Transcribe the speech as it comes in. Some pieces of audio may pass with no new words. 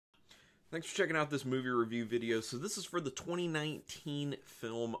Thanks for checking out this movie review video. So this is for the 2019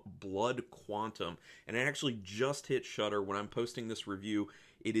 film Blood Quantum, and it actually just hit Shudder. When I'm posting this review,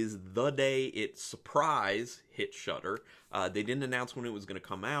 it is the day it surprise hit Shudder. They didn't announce when it was going to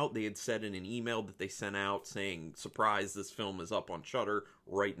come out. They had said in an email that they sent out saying, surprise, this film is up on Shudder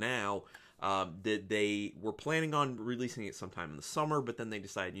right now. That they were planning on releasing it sometime in the summer, but then they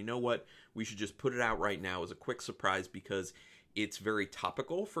decided, you know what, we should just put it out right now as a quick surprise because it's very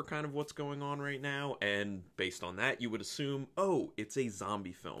topical for kind of what's going on right now, and based on that, you would assume, oh, it's a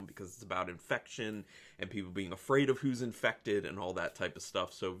zombie film because it's about infection and people being afraid of who's infected and all that type of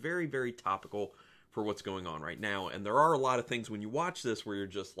stuff. So very, very topical for what's going on right now. And there are a lot of things when you watch this where you're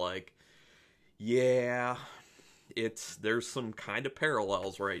just like, yeah, there's some kind of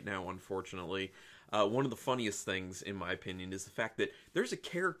parallels right now, unfortunately. One of the funniest things, in my opinion, is the fact that there's a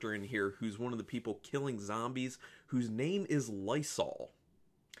character in here who's one of the people killing zombies whose name is Lysol.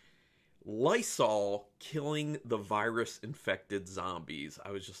 Lysol killing the virus-infected zombies.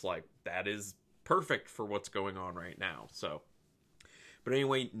 I was just like, that is perfect for what's going on right now. So, but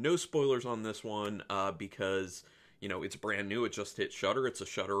anyway, no spoilers on this one because, you know, it's brand new. It just hit Shudder. It's a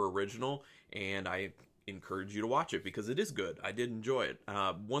Shudder original, and I encourage you to watch it because it is good. I did enjoy it.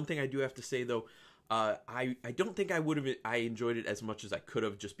 One thing I do have to say, though, I don't think I enjoyed it as much as I could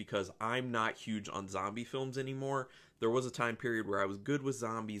have, just because I'm not huge on zombie films anymore. There was a time period where I was good with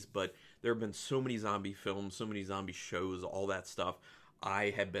zombies, but there have been so many zombie films, so many zombie shows, all that stuff.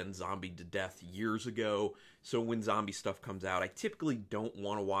 I had been zombied to death years ago, so when zombie stuff comes out, I typically don't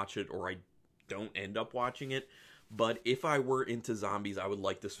want to watch it, or I don't end up watching it. But if I were into zombies, I would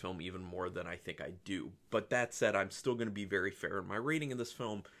like this film even more than I think I do. But that said, I'm still going to be very fair in my rating of this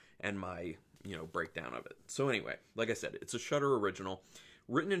film and my, breakdown of it. So anyway, like I said, it's a Shudder original,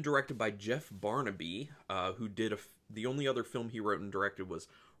 written and directed by Jeff Barnaby, who did the only other film he wrote and directed was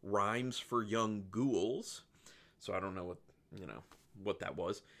Rhymes for Young Ghouls. So I don't know what that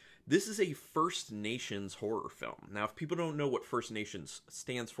was. This is a First Nations horror film. Now, if people don't know what First Nations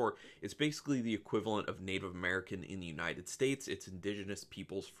stands for, it's basically the equivalent of Native American in the United States. It's Indigenous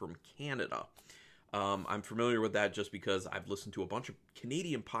peoples from Canada. I'm familiar with that just because I've listened to a bunch of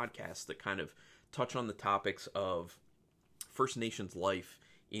Canadian podcasts that kind of touch on the topics of First Nations life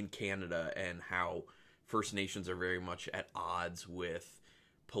in Canada and how First Nations are very much at odds with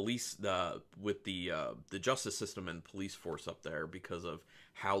police, with the justice system and police force up there because of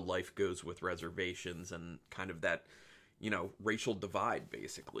how life goes with reservations and kind of that, racial divide,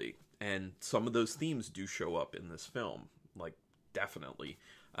 basically. And some of those themes do show up in this film, like, definitely.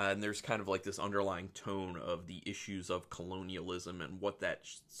 And there's kind of like this underlying tone of the issues of colonialism and what that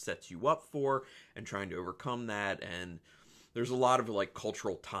sets you up for and trying to overcome that. And there's a lot of like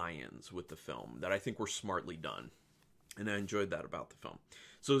cultural tie-ins with the film that I think were smartly done. And I enjoyed that about the film.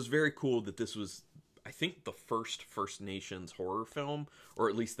 So it was very cool that this was, I think, the first First Nations horror film, or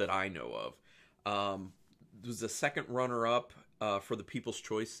at least that I know of. It was the second runner-up for the People's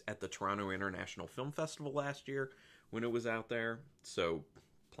Choice at the Toronto International Film Festival last year when it was out there. So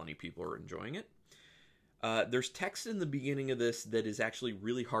plenty of people are enjoying it. There's text in the beginning of this that is actually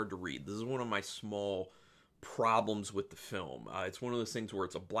really hard to read. This is one of my small problems with the film. It's one of those things where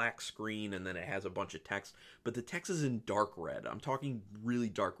it's a black screen and then it has a bunch of text, but the text is in dark red. I'm talking really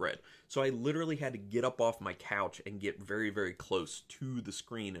dark red. So I literally had to get up off my couch and get very, very close to the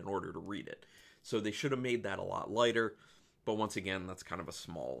screen in order to read it. So they should have made that a lot lighter, but once again, that's kind of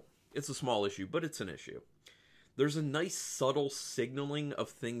it's a small issue, but it's an issue. There's a nice subtle signaling of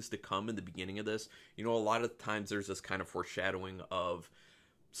things to come in the beginning of this. A lot of times there's this kind of foreshadowing of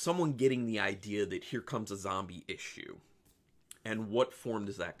someone getting the idea that here comes a zombie issue. And what form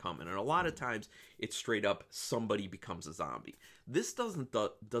does that come in? And a lot of times it's straight up somebody becomes a zombie. This doesn't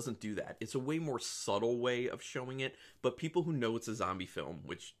do that. It's a way more subtle way of showing it, but people who know it's a zombie film,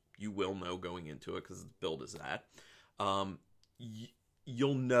 which you will know going into it because the build is that,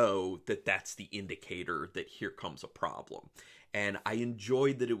 you'll know that that's the indicator that here comes a problem. And I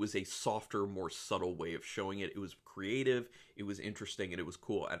enjoyed that it was a softer, more subtle way of showing it. It was creative, it was interesting, and it was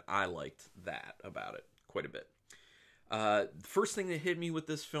cool, and I liked that about it quite a bit. The first thing that hit me with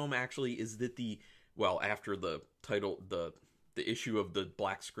this film actually is that after the title, the issue of the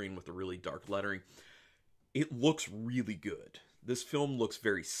black screen with the really dark lettering, it looks really good. This film looks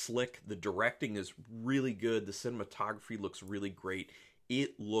very slick. The directing is really good. The cinematography looks really great.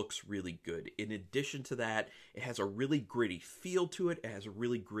 It looks really good. In addition to that, it has a really gritty feel to it. It has a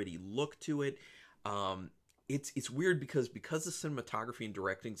really gritty look to it. It's weird because the cinematography and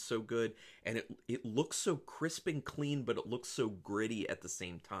directing is so good, and it looks so crisp and clean, but it looks so gritty at the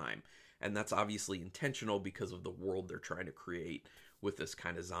same time. And that's obviously intentional because of the world they're trying to create with this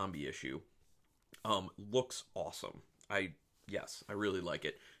kind of zombie issue. Looks awesome. Yes, I really like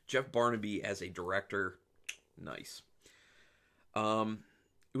it. Jeff Barnaby as a director, nice.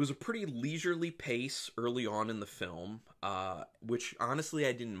 It was a pretty leisurely pace early on in the film, which honestly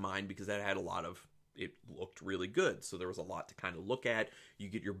I didn't mind because that had it looked really good. So there was a lot to kind of look at. You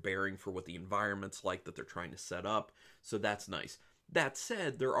get your bearing for what the environment's like that they're trying to set up. So that's nice. That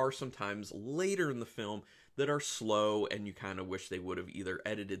said, there are some times later in the film that are slow, and you kind of wish they would have either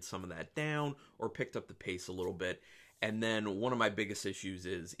edited some of that down or picked up the pace a little bit. And then one of my biggest issues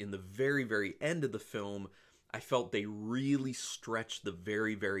is in the very, very end of the film, I felt they really stretched the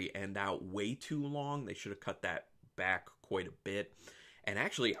very, very end out way too long. They should have cut that back quite a bit. And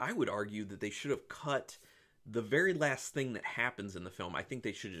actually, I would argue that they should have cut the very last thing that happens in the film. I think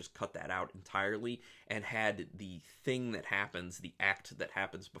they should have just cut that out entirely and had the thing that happens, the act that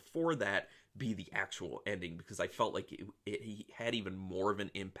happens before that, be the actual ending, because I felt like it had even more of an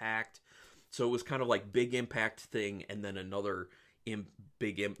impact. So it was kind of like big impact thing and then another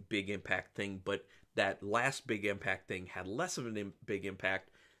big impact thing, but that last big impact thing had less of a big impact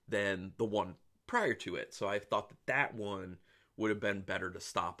than the one prior to it. So I thought that one would have been better to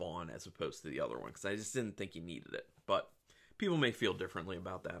stop on as opposed to the other one, because I just didn't think you needed it. But people may feel differently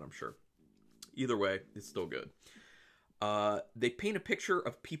about that, I'm sure. Either way, it's still good. They paint a picture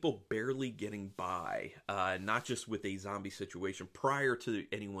of people barely getting by, not just with a zombie situation, prior to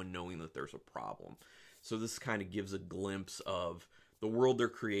anyone knowing that there's a problem. So this kind of gives a glimpse of the world they're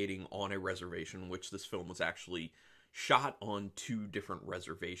creating on a reservation, which this film was actually shot on 2 different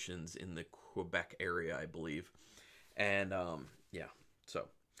reservations in the Quebec area, I believe. And, yeah, so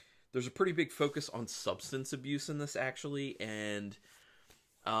there's a pretty big focus on substance abuse in this, actually, and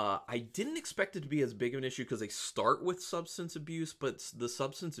I didn't expect it to be as big of an issue because they start with substance abuse, but the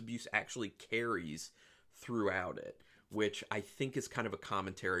substance abuse actually carries throughout it, which I think is kind of a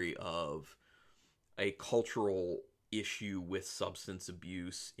commentary of a cultural issue with substance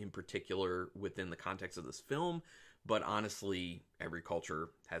abuse, in particular within the context of this film. But honestly, every culture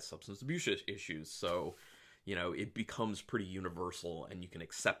has substance abuse issues, so you know, it becomes pretty universal, and you can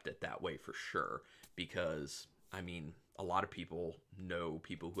accept it that way for sure, because I mean, a lot of people know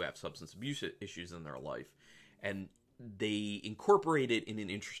people who have substance abuse issues in their life, and they incorporate it in an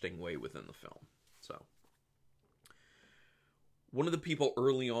interesting way within the film. So one of the people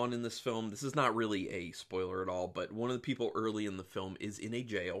early on in this film, this is not really a spoiler at all, but one of the people early in the film is in a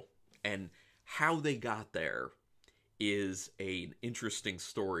jail, and how they got there is an interesting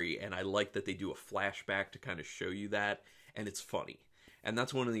story, and I like that they do a flashback to kind of show you that, and it's funny. And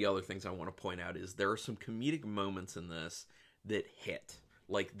that's one of the other things I want to point out is there are some comedic moments in this that hit.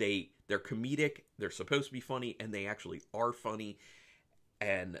 Like, they're comedic, they're supposed to be funny, and they actually are funny,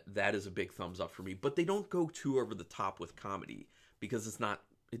 and that is a big thumbs up for me. But they don't go too over the top with comedy, because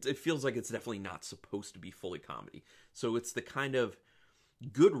it feels like it's definitely not supposed to be fully comedy. So it's the kind of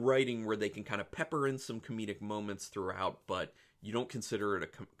good writing where they can kind of pepper in some comedic moments throughout, but you don't consider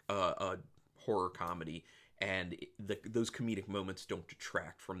it a horror comedy, and those comedic moments don't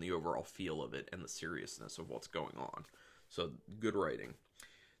detract from the overall feel of it and the seriousness of what's going on. So good writing.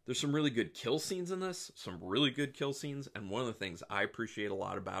 There's some really good kill scenes in this, some really good kill scenes, and one of the things I appreciate a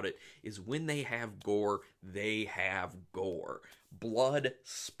lot about it is when they have gore, they have gore. Blood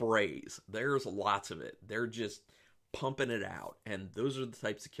sprays. There's lots of it. They're just pumping it out, and those are the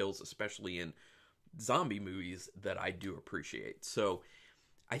types of kills, especially in zombie movies, that I do appreciate. So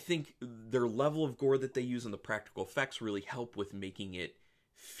I think their level of gore that they use and the practical effects really help with making it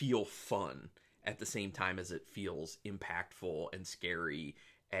feel fun at the same time as it feels impactful and scary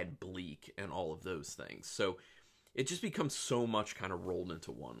and bleak and all of those things. So it just becomes so much kind of rolled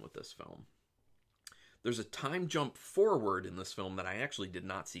into one with this film. There's a time jump forward in this film that I actually did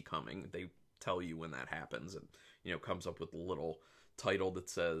not see coming. They tell you when that happens, and you know, comes up with a little title that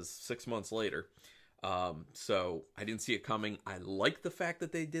says 6 months later. So I didn't see it coming. I like the fact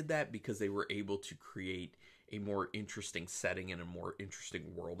that they did that because they were able to create a more interesting setting and a more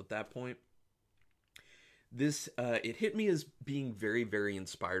interesting world at that point. This, it hit me as being very, very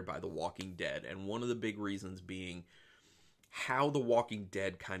inspired by The Walking Dead, and one of the big reasons being how The Walking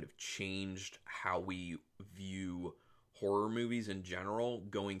Dead kind of changed how we view horror movies in general,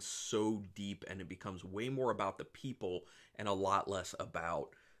 going so deep, and it becomes way more about the people and a lot less about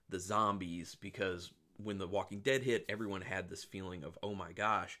the zombies, because when The Walking Dead hit, everyone had this feeling of, oh my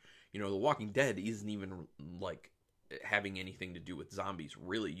gosh, you know, The Walking Dead isn't even like having anything to do with zombies,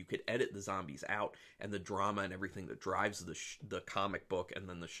 really. You could edit the zombies out, and the drama and everything that drives the comic book and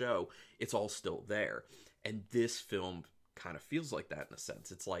then the show, it's all still there. And this film kind of feels like that in a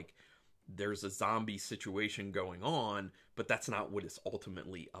sense. It's like there's a zombie situation going on, but that's not what it's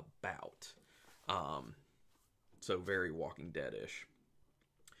ultimately about. So very Walking Dead-ish.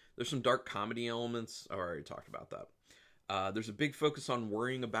 There's some dark comedy elements. Oh, I already talked about that. There's a big focus on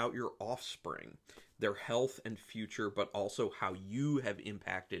worrying about your offspring, their health and future, but also how you have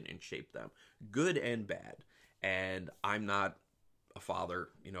impacted and shaped them, good and bad. And I'm not a father.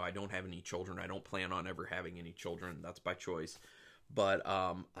 You know, I don't have any children. I don't plan on ever having any children. That's by choice. But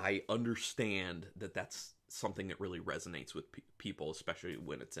I understand that that's something that really resonates with people, especially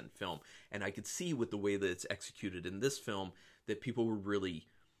when it's in film. And I could see with the way that it's executed in this film that people were really...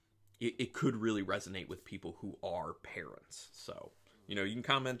 It could really resonate with people who are parents. So, you know, you can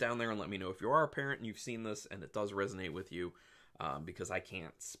comment down there and let me know if you are a parent and you've seen this and it does resonate with you, because I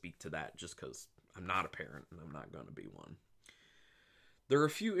can't speak to that just because I'm not a parent and I'm not going to be one. There are a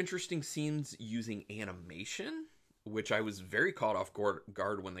few interesting scenes using animation, which I was very caught off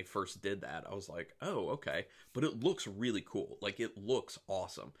guard when they first did that. I was like, oh, okay. But it looks really cool. Like, it looks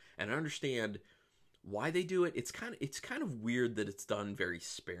awesome. And I understand why they do it. It's kind of weird that it's done very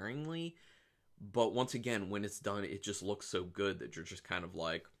sparingly, but once again, when it's done, it just looks so good that you're just kind of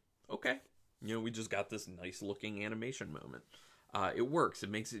like, okay, you know, we just got this nice looking animation moment. It works.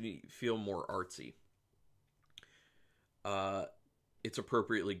 It makes it feel more artsy. It's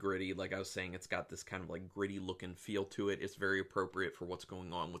appropriately gritty. Like I was saying, it's got this kind of like gritty looking feel to it. It's very appropriate for what's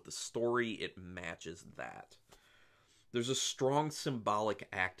going on with the story. It matches that. There's a strong symbolic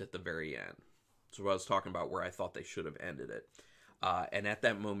act at the very end. So what I was talking about, where I thought they should have ended it. And at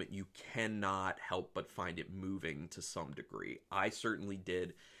that moment, you cannot help but find it moving to some degree. I certainly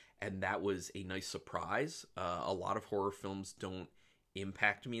did, and that was a nice surprise. A lot of horror films don't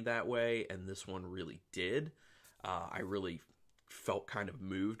impact me that way, and this one really did. I really felt kind of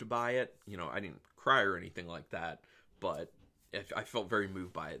moved by it. You know, I didn't cry or anything like that, but I felt very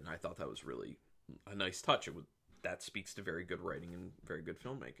moved by it, and I thought that was really a nice touch. That speaks to very good writing and very good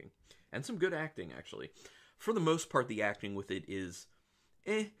filmmaking. And some good acting, actually. For the most part, the acting with it is,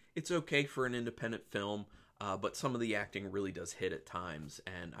 it's okay for an independent film, but some of the acting really does hit at times.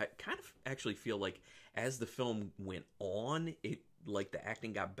 And I kind of actually feel like as the film went on, the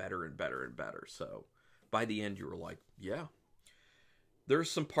acting got better and better and better. So by the end, you were like, yeah.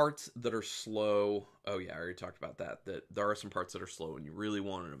 There's some parts that are slow. Oh yeah, I already talked about that. That there are some parts that are slow and you really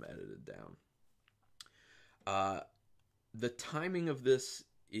wanted them edited down. The timing of this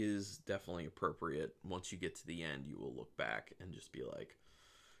is definitely appropriate. Once you get to the end, you will look back and just be like,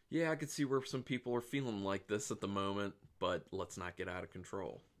 yeah, I could see where some people are feeling like this at the moment, but let's not get out of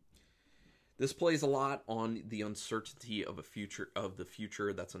control. This plays a lot on the uncertainty of the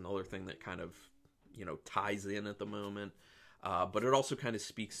future. That's another thing that kind of, you know, ties in at the moment. But it also kind of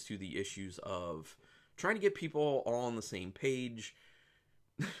speaks to the issues of trying to get people all on the same page,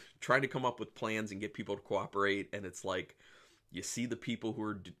 trying to come up with plans and get people to cooperate, and it's like you see the people who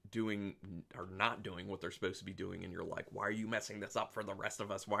are not doing what they're supposed to be doing, and you're like, why are you messing this up for the rest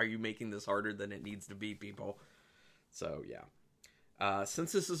of us? Why are you making this harder than it needs to be, people? So yeah,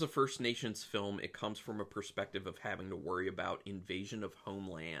 since this is a First Nations film, it comes from a perspective of having to worry about invasion of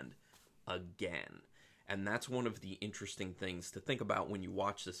homeland again. And that's one of the interesting things to think about when you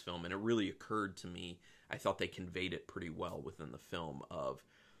watch this film, and it really occurred to me. I thought they conveyed it pretty well within the film of,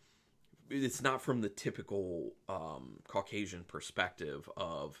 it's not from the typical Caucasian perspective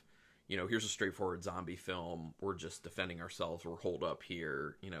of, you know, here's a straightforward zombie film. We're just defending ourselves. We're holed up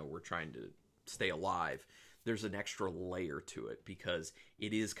here. You know, we're trying to stay alive. There's an extra layer to it because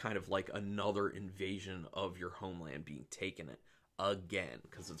it is kind of like another invasion of your homeland being taken again,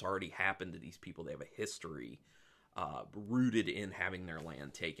 because it's already happened to these people. They have a history rooted in having their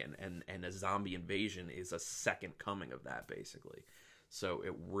land taken, and a zombie invasion is a second coming of that, basically. So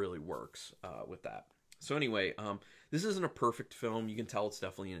it really works with that. So anyway, this isn't a perfect film. You can tell it's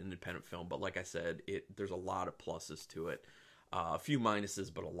definitely an independent film, but like I said, there's a lot of pluses to it. A few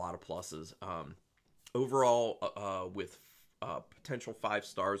minuses, but a lot of pluses. Overall, with potential 5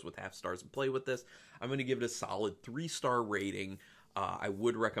 stars with half stars to play with this, I'm going to give it a solid 3-star rating. I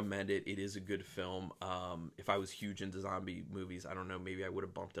would recommend it. It is a good film. If I was huge into zombie movies, I don't know, maybe I would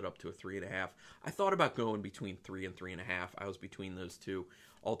have bumped it up to a 3.5. I thought about going between 3 and 3.5. I was between those two.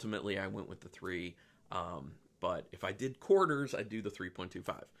 Ultimately, I went with the 3. But if I did quarters, I'd do the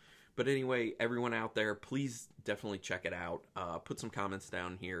 3.25. But anyway, everyone out there, please definitely check it out. Put some comments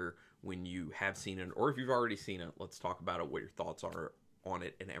down here when you have seen it, or if you've already seen it, let's talk about it, what your thoughts are on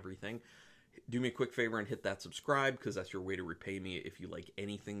it and everything. Do me a quick favor and hit that subscribe, because that's your way to repay me if you like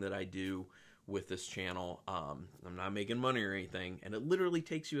anything that I do with this channel. I'm not making money or anything, and it literally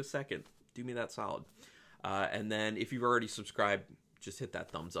takes you a second. Do me that solid. And then if you've already subscribed, just hit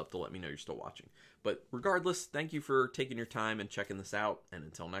that thumbs up to let me know you're still watching. But regardless, thank you for taking your time and checking this out. And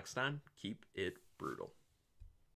until next time, keep it brutal.